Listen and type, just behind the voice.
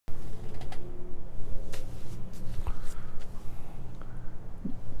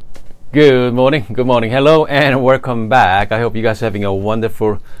Good morning, hello, and welcome back. I hope you guys are having a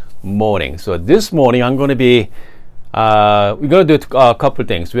wonderful morning. So this morning I'm going to be, we're going to do a couple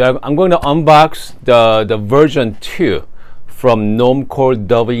things. I'm going to unbox the version 2 from Normcore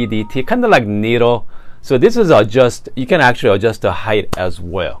WDT, kind of like needle. So this is you can actually adjust the height as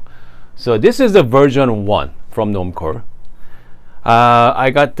well. So this is the version 1 from Normcore. I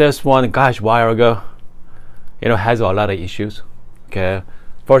got this one, gosh, a while ago. Has a lot of issues. Okay.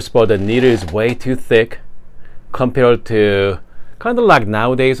 First of all, the needle is way too thick compared to kind of like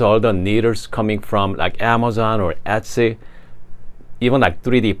nowadays all the needles coming from like Amazon or Etsy, even like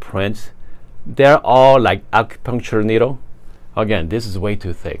 3D prints. They're all like acupuncture needle. Again, this is way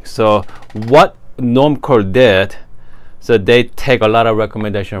too thick. So what Normcore did, so they take a lot of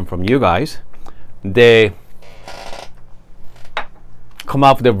recommendation from you guys. They come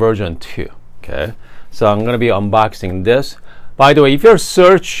up with the version 2. Okay, so I'm gonna be unboxing this. By the way, if you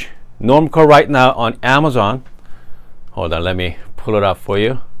search Normcore right now on Amazon, hold on, let me pull it up for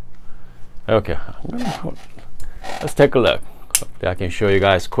you. Okay, let's take a look. I can show you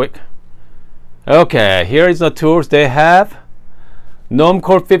guys quick. Okay, here is the tools they have.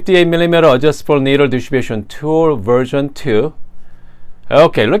 Normcore 58mm adjustable needle distribution tool version 2.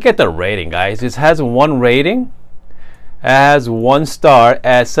 Okay, look at the rating, guys. It has 1 rating. It has 1 star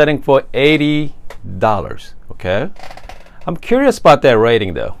at setting for $80. Okay. I'm curious about that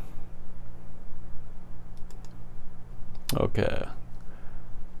rating though. Okay.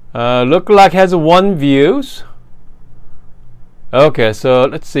 Look like has 1 views. Okay, so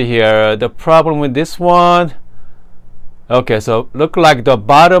let's see here. The problem with this one. Okay, so look like the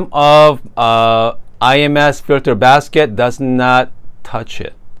bottom of IMS filter basket does not touch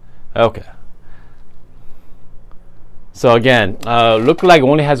it. Okay. So again, look like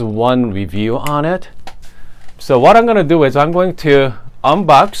only has 1 review on it. So what I'm going to do is I'm going to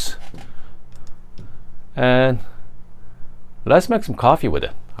unbox and let's make some coffee with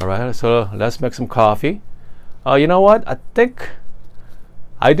it. All right, so let's make some coffee. You know what? I think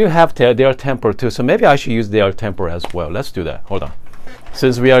I do have their temper too, so maybe I should use their temper as well. Let's do that. Hold on.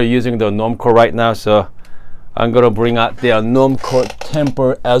 Since we are using the Normcore right now, so I'm going to bring out their Normcore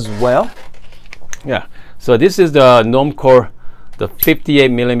temper as well. Yeah, so this is the Normcore, the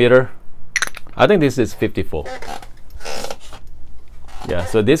 58mm. I think this is 54. Yeah,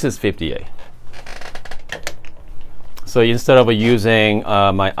 so this is 58. So instead of using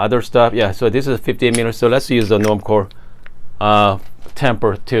my other stuff, yeah, so this is 58mm. So let's use the Normcore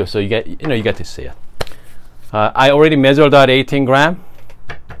temper too. So you get to see it. I already measured out 18 gram.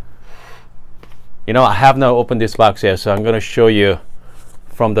 I have not opened this box yet, so I'm going to show you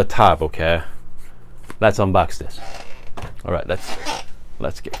from the top. Okay, let's unbox this. All right,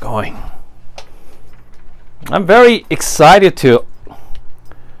 let's get going. I'm very excited to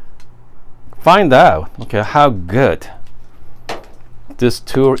find out, okay, how good this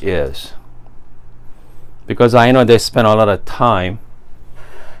tool is, because I know they spent a lot of time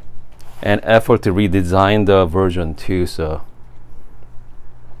and effort to redesign the version 2. So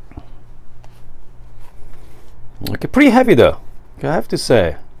okay, pretty heavy though. Okay, I have to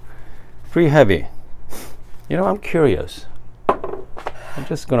say, pretty heavy. I'm curious. I'm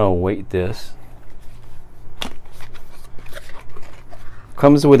just gonna weight this.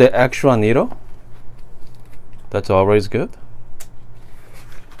 Comes with an extra needle. That's always good.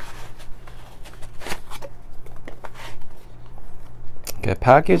 Okay,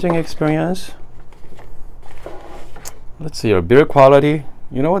 packaging experience. Let's see your build quality.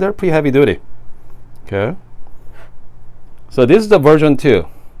 They're pretty heavy duty. Okay. So this is the version 2.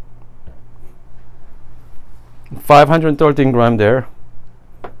 513 gram there.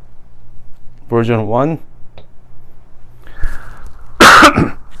 Version 1.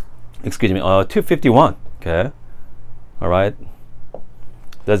 Excuse me, 251. Okay, all right.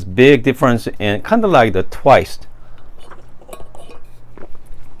 That's big difference in kind of like the twice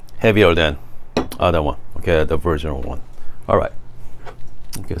heavier than other one. Okay, the version 1. All right.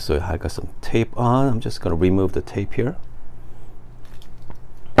 Okay, so I got some tape on. I'm just gonna remove the tape here.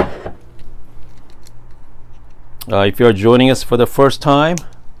 If you're joining us for the first time,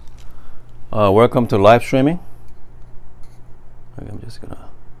 welcome to live streaming. I'm just gonna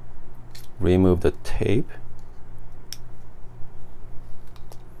remove the tape.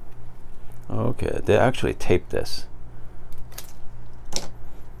 Okay, they actually taped this.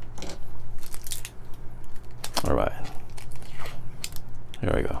 All right,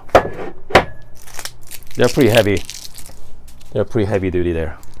 here we go. They're pretty heavy. They're pretty heavy duty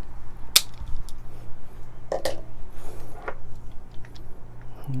there.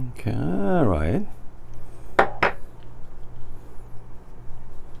 Okay, all right.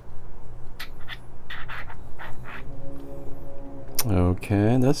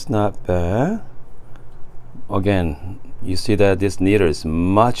 Okay, that's not bad. Again, you see that this needle is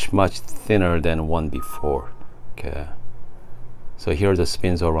much thinner than one before. Okay, so here the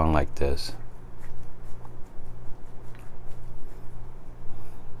spins around like this.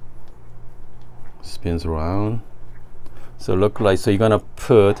 Spins around. So look like, so you're gonna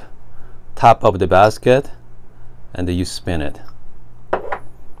put top of the basket and then you spin it.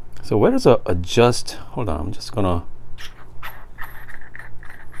 So where does it adjust? Hold on, I'm just gonna,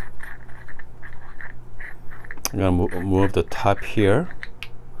 I'm gonna move the top here.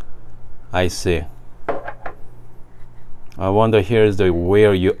 I see. I wonder here's the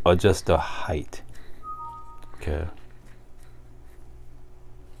where you adjust the height. Okay.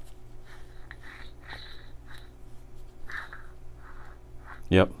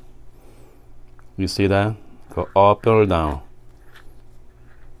 Yep. You see that? Go up or down.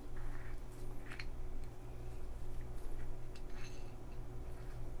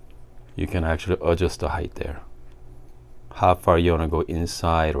 You can actually adjust the height there. How far you want to go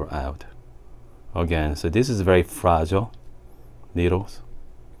inside or out. Again, so this is very fragile needles.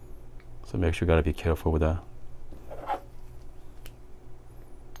 So make sure you gotta be careful with that.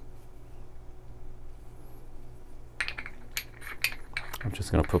 I'm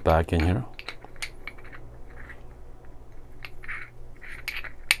just gonna put back in here.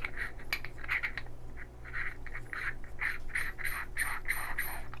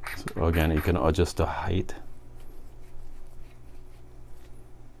 So again, you can adjust the height.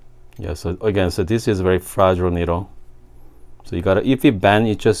 Yeah, so again, so this is a very fragile needle. So you gotta, if you bend,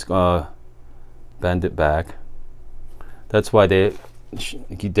 you just bend it back. That's why they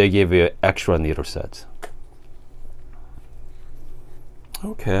give you extra needle sets.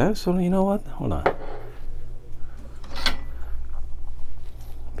 Okay, so you know what? Hold on.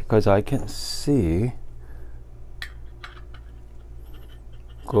 Because I can see,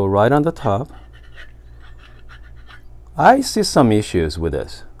 go right on the top. I see some issues with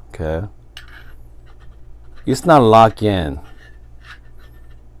this. Okay, it's not locked in.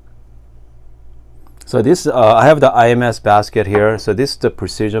 So this, I have the IMS basket here. So this is the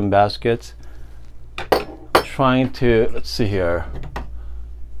precision basket. Trying to, let's see here.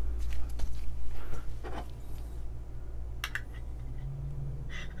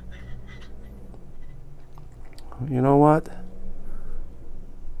 You know what?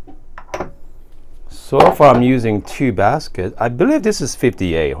 So far I'm using 2 baskets. I believe this is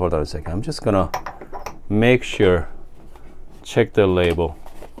 58. Hold on a second. I'm just gonna make sure, check the label.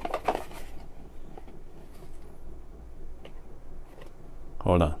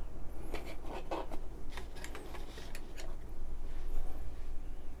 Hold on.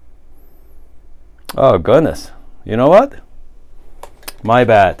 Oh goodness. You know what? My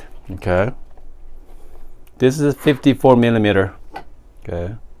bad. Okay. This is 54 millimeter.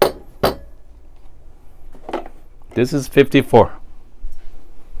 Okay. This is 54.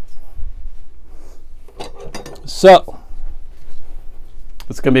 So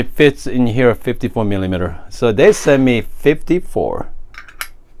it's gonna be fits in here 54 millimeter. So they sent me 54.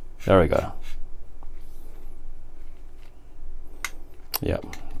 There we go. Yep,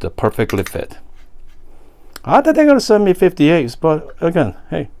 the perfectly fit. I thought they're gonna send me 58, but again,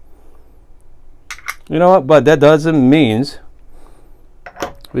 hey, you know what? But that doesn't mean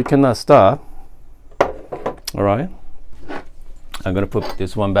we cannot stop. All right, I'm gonna put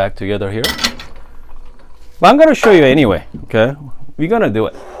this one back together here, but I'm gonna show you anyway. Okay, we're gonna do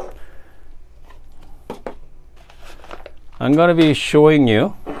it. I'm gonna be showing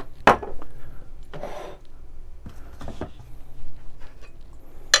you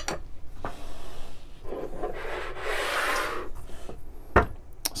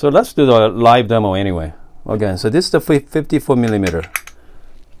so let's do the live demo anyway. Again, so this is the 54 millimeter.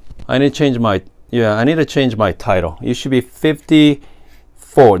 I need to change my, yeah, I need to change my title. It should be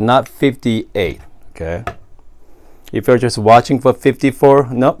 54, not 58. Okay. If you're just watching for 54,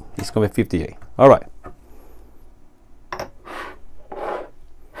 nope, it's gonna be 58. All right.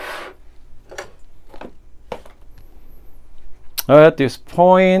 At this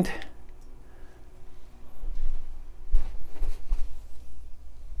point,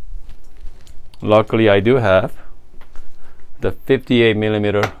 luckily I do have the 58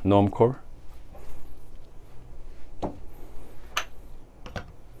 millimeter Normcore.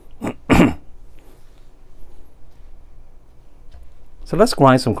 So let's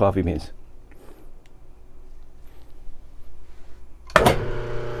grind some coffee beans.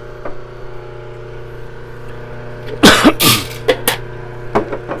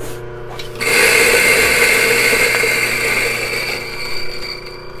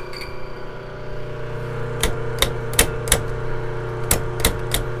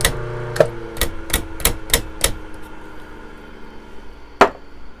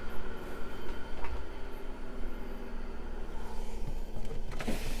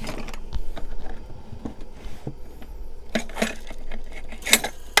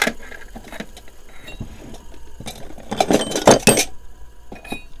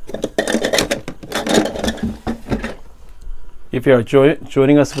 If you are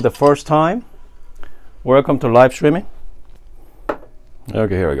joining us for the first time, welcome to live streaming.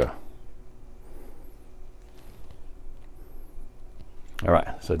 Okay, here we go. All right,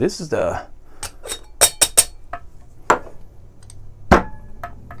 so this is the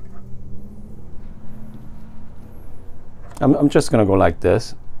I'm just gonna go like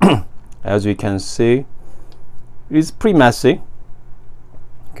this. As you can see, it's pretty messy.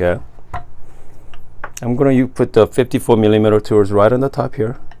 Okay, I'm gonna put the 54mm tools right on the top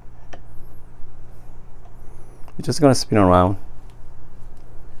here. You're just gonna spin around.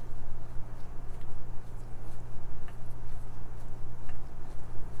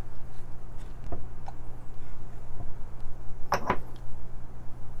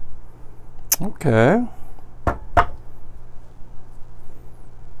 Okay.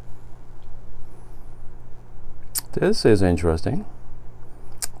 This is interesting.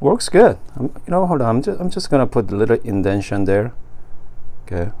 Works good. You know, hold on. I'm just gonna put a little indentation there.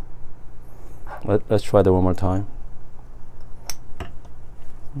 Okay. Let's try that one more time.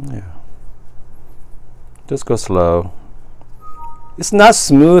 Yeah. Just go slow. It's not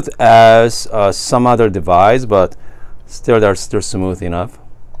smooth as some other device, but still, they're still smooth enough.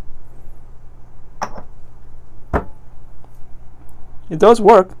 It does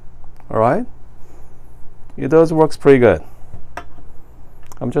work. All right. It does works pretty good.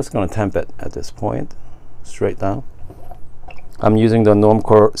 I'm just going to temp it at this point, straight down. I'm using the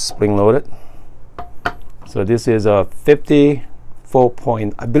Normcore spring loaded. So this is a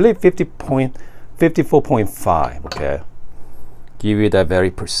 54.5. Okay, give you that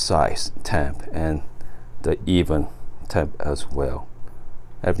very precise temp and the even temp as well.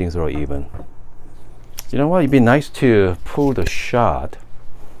 Everything's all even. You know what? It'd be nice to pull the shot.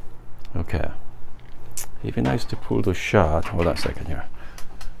 Okay. It'd be nice to pull the shot. Hold on a second here.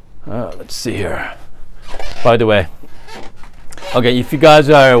 Let's see here. By the way, okay, if you guys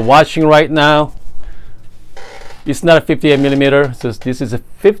are watching right now, it's not a 58mm, so this is a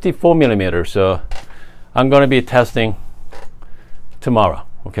 54mm. So I'm going to be testing tomorrow.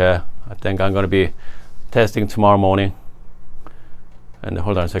 Okay, I think I'm going to be testing tomorrow morning. And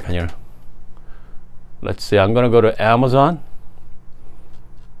hold on a second here. Let's see. I'm going to go to Amazon.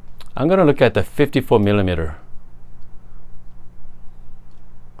 I'm going to look at the 54mm.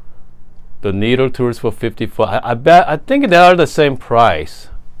 The needle tools for 54. I think they are the same price.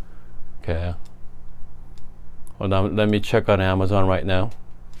 Okay. Hold on. Let me check on Amazon right now.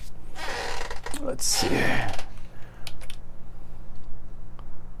 Let's see.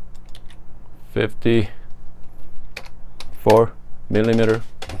 54mm.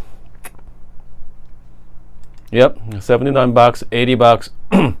 Yep. $79,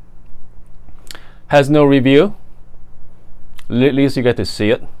 $80. Has no review. At least you get to see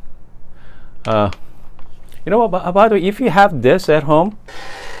it. You know what? By the way, if you have this at home,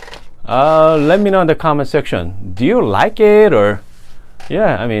 let me know in the comment section. Do you like it, or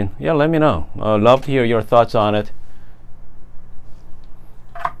yeah? I mean, yeah. Let me know. I'd love to hear your thoughts on it.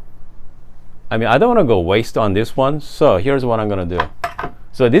 I mean, I don't want to go waste on this one, so here's what I'm gonna do.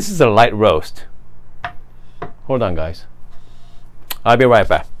 So this is a light roast. Hold on, guys. I'll be right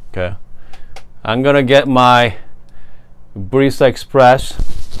back. Okay. I'm gonna get my Barista Express.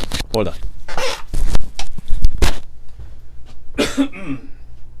 Hold on.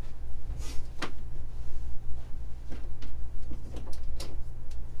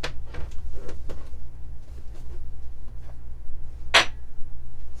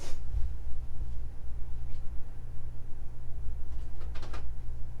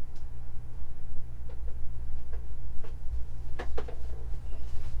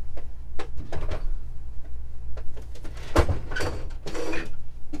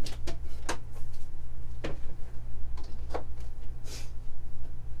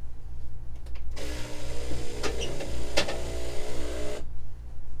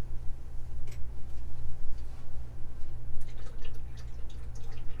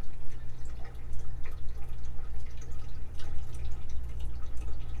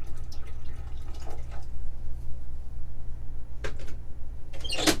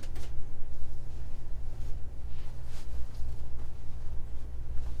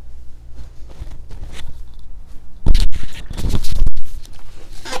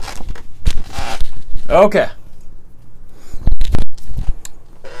 Okay.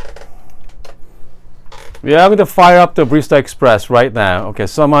 We are going to fire up the Barista Express right now. Okay,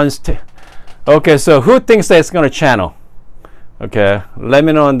 okay, so who thinks that it's going to channel? Okay, let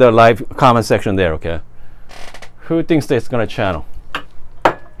me know in the live comment section there. Okay, who thinks that it's going to channel?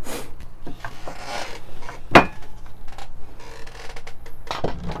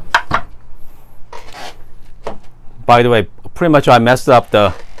 By the way, pretty much I messed up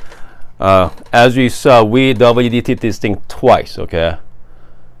the as you saw, we WDT this thing twice. Okay,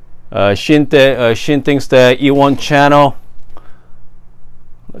 Shin thinks the E1 channel.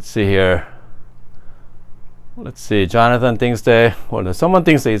 Let's see here. Let's see. Jonathan thinks that, well, someone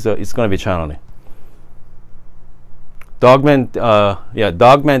thinks that it's going to be channeling. Dogman, yeah,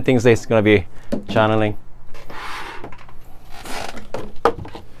 Dogman thinks that it's going to be channeling.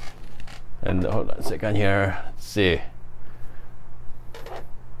 And hold on a second here. Let's see.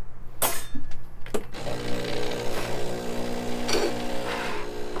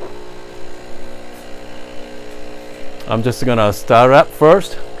 I'm just going to start up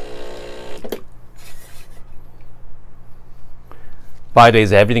first. By the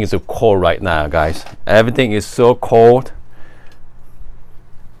way, everything is so cold right now, guys. Everything is so cold.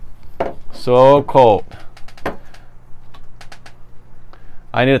 So cold.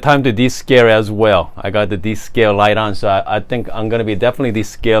 I need time to descale as well. I got the descale light on, so I think I'm going to be definitely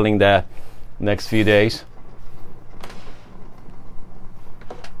descaling that next few days.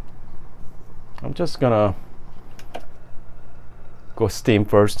 I'm just going to go steam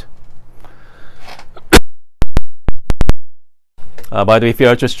first. By the way, if you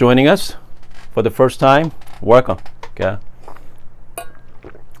are just joining us for the first time, welcome. Okay.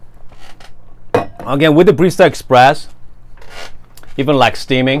 Again, with the Barista Express, even like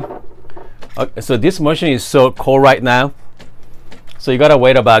steaming. Okay, so this machine is so cold right now, so you gotta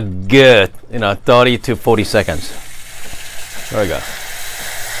wait about good, 30 to 40 seconds. There we go.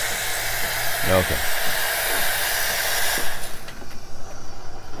 Okay.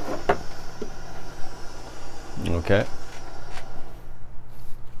 Okay.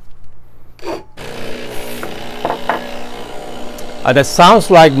 That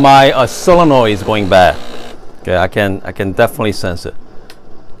sounds like my solenoid is going bad. Okay, I can definitely sense it.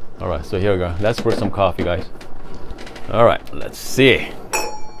 All right, so here we go. Let's brew some coffee, guys. All right, let's see.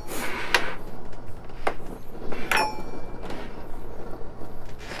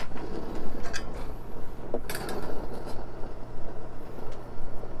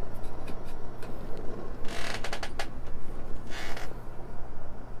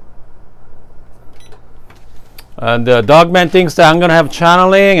 And Dogman thinks that I'm gonna have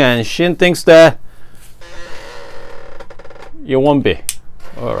channeling, and Shin thinks that you won't be.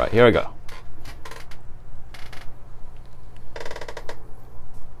 All right, here we go.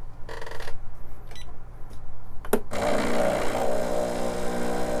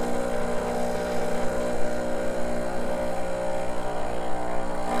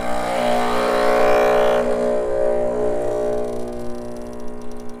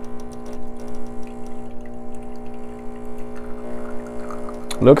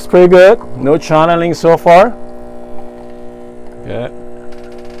 Looks pretty good. No channeling so far. Okay.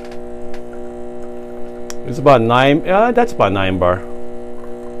 It's about 9. Yeah, that's about 9 bar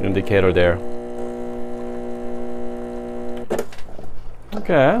indicator there.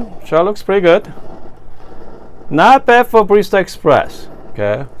 Okay, sure looks pretty good. Not bad for Barista Express.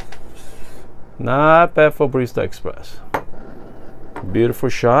 Okay. Not bad for Barista Express. Beautiful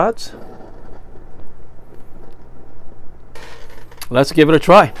shots. Let's give it a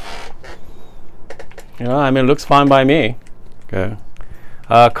try. I mean, it looks fine by me. Okay.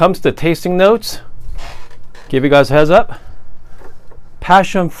 Comes to tasting notes. Give you guys a heads up.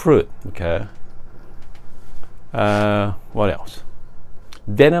 Passion fruit. Okay. What else?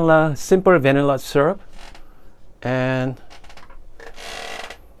 Vanilla, simple vanilla syrup, and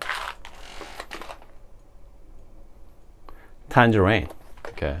tangerine.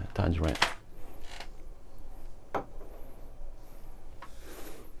 Okay, tangerine.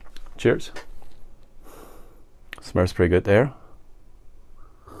 Cheers. Smells pretty good there.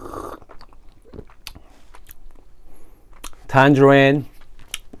 Tangerine,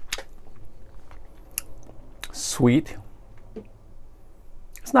 sweet.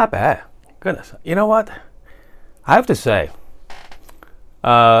 It's not bad. Goodness. You know what? I have to say,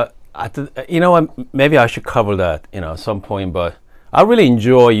 you know what? Maybe I should cover that, at some point. But I really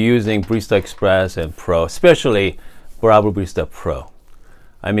enjoy using Barista Express and Pro, especially Breville Barista Pro.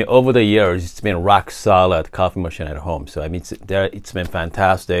 I mean, over the years, it's been rock solid coffee machine at home. So I mean, it's been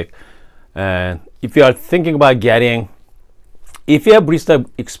fantastic. And if you are thinking about getting, if you have Barista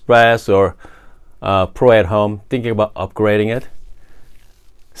Express or Pro at home, thinking about upgrading it,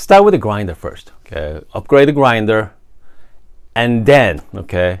 start with the grinder first. Okay, upgrade the grinder, and then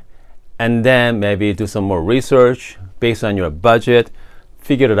maybe do some more research based on your budget.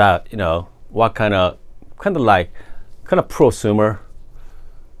 Figure it out. What kind of prosumer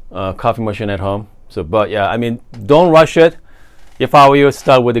coffee machine at home. So, but yeah, I mean, don't rush it. If I were you,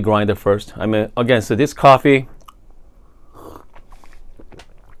 start with the grinder first. I mean, again, so this coffee,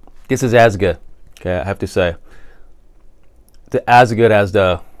 This is as good. Okay, I have to say, it's as good as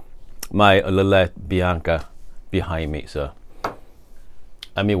my Lillet Bianca behind me. So,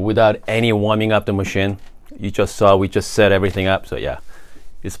 I mean, without any warming up the machine, you just saw we just set everything up. So yeah,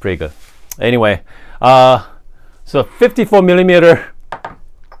 it's pretty good. Anyway, so 54 millimeter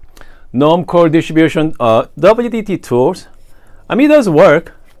Normcore distribution WDT tools. I mean, it does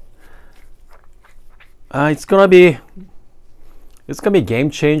work. It's gonna be game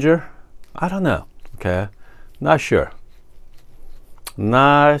changer. I don't know. Okay, not sure.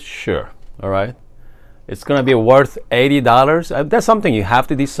 Not sure. All right, it's gonna be worth $80. That's something you have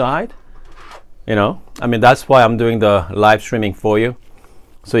to decide. You know, I mean, that's why I'm doing the live streaming for you,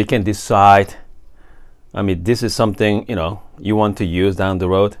 so you can decide. I mean, this is something, you know, you want to use down the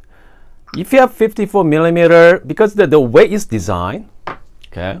road. If you have 54 millimeter, because the way it's designed,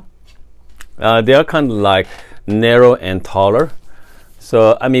 okay, they are kind of like narrow and taller.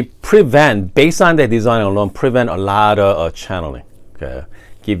 So, I mean, based on the design alone, prevent a lot of channeling. Okay,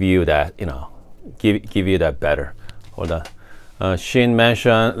 give you that, you know, give you that better. Hold on. Shin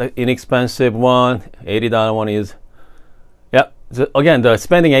mentioned, like, inexpensive one, $80 one is, yeah. So again, the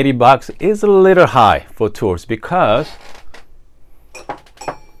spending $80 is a little high for tools because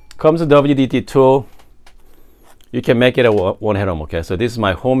comes a WDT tool. You can make it a one head home. Okay, so this is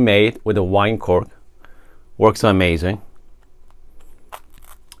my homemade with a wine cork. Works amazing.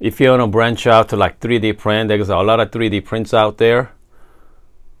 If you want to branch out to like 3D print, there's a lot of 3D prints out there.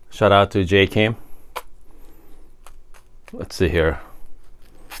 Shout out to J Kim. Let's see here.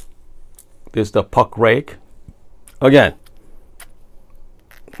 This is the puck rake. Again,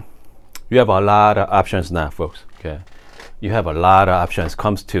 you have a lot of options now, folks. Okay, you have a lot of options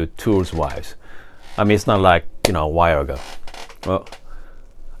comes to tools wise. I mean, it's not like, you know, a while ago. Well,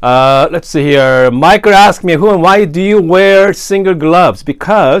 let's see here. Michael asked me, who and why do you wear single gloves?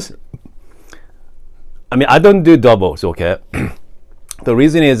 Because, I mean, I don't do doubles, okay? The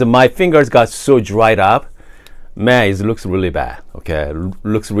reason is my fingers got so dried up. Man, it looks really bad, okay?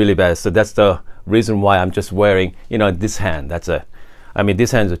 Looks really bad. So that's the reason why I'm just wearing, you know, this hand. That's it. I mean,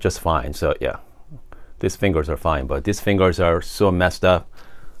 these hands are just fine. So yeah, these fingers are fine, but these fingers are so messed up.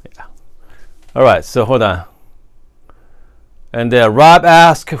 Yeah. All right, so hold on. And Rob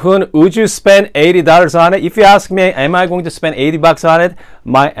asked, Hoon, would you spend $80 on it? If you ask me, am I going to spend $80 on it?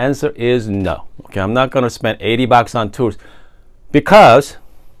 My answer is no. Okay, I'm not going to spend $80 on tools because,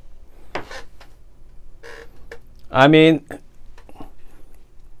 I mean,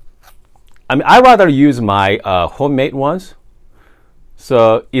 I rather use my homemade ones.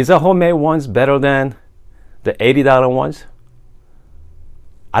 So is the homemade ones better than the $80 ones?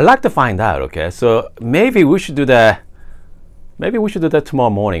 I'd like to find out. Okay, so maybe we should do that. Maybe we should do that tomorrow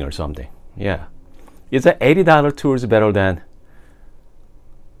morning or something. Yeah, is the $80 tools better than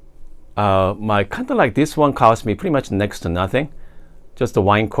my kind of like this one cost me pretty much next to nothing, just a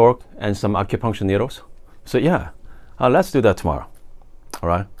wine cork and some acupuncture needles. So yeah, let's do that tomorrow. All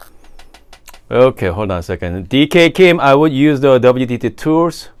right. Okay, hold on a second. DK Kim, I would use the WDT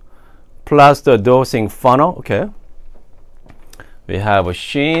tools plus the dosing funnel. Okay. We have a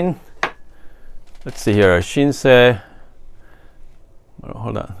Shin. Let's see here. Shin said,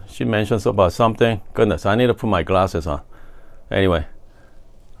 hold on. She mentions about something. Goodness, I need to put my glasses on. Anyway,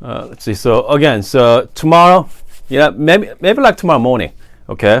 let's see. So again, so tomorrow, yeah, maybe like tomorrow morning.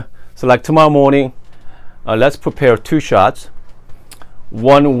 Okay. So like tomorrow morning, let's prepare 2 shots.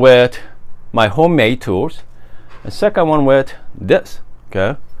 One with my homemade tools, and second one with this.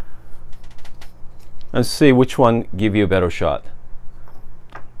 Okay, and see which one give you a better shot.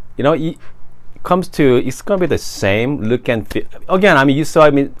 You know, it comes to, it's gonna be the same look and feel. Again, I mean, you saw, I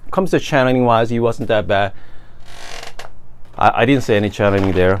mean, comes to channeling wise, it wasn't that bad. I didn't say any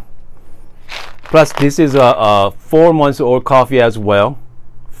channeling there. Plus, this is a 4 months old coffee as well.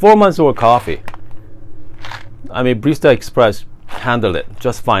 4 months old coffee. I mean, Barista Express handle it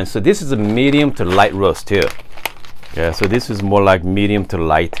just fine. So this is a medium to light roast too. Yeah, so this is more like medium to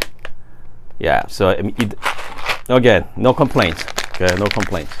light. Yeah, so I mean, again, no complaints. Okay, no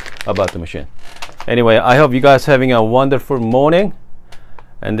complaints about the machine. Anyway, I hope you guys having a wonderful morning,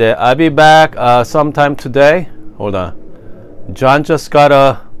 and I'll be back sometime today. Hold on, John just got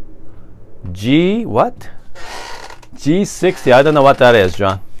a G60. I don't know what that is,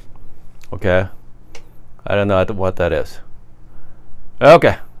 John. Okay, I don't know what that is.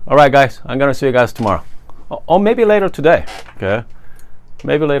 Okay, all right, guys. I'm gonna see you guys tomorrow, or maybe later today. Okay,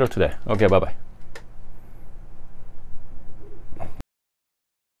 maybe later today. Okay, bye bye.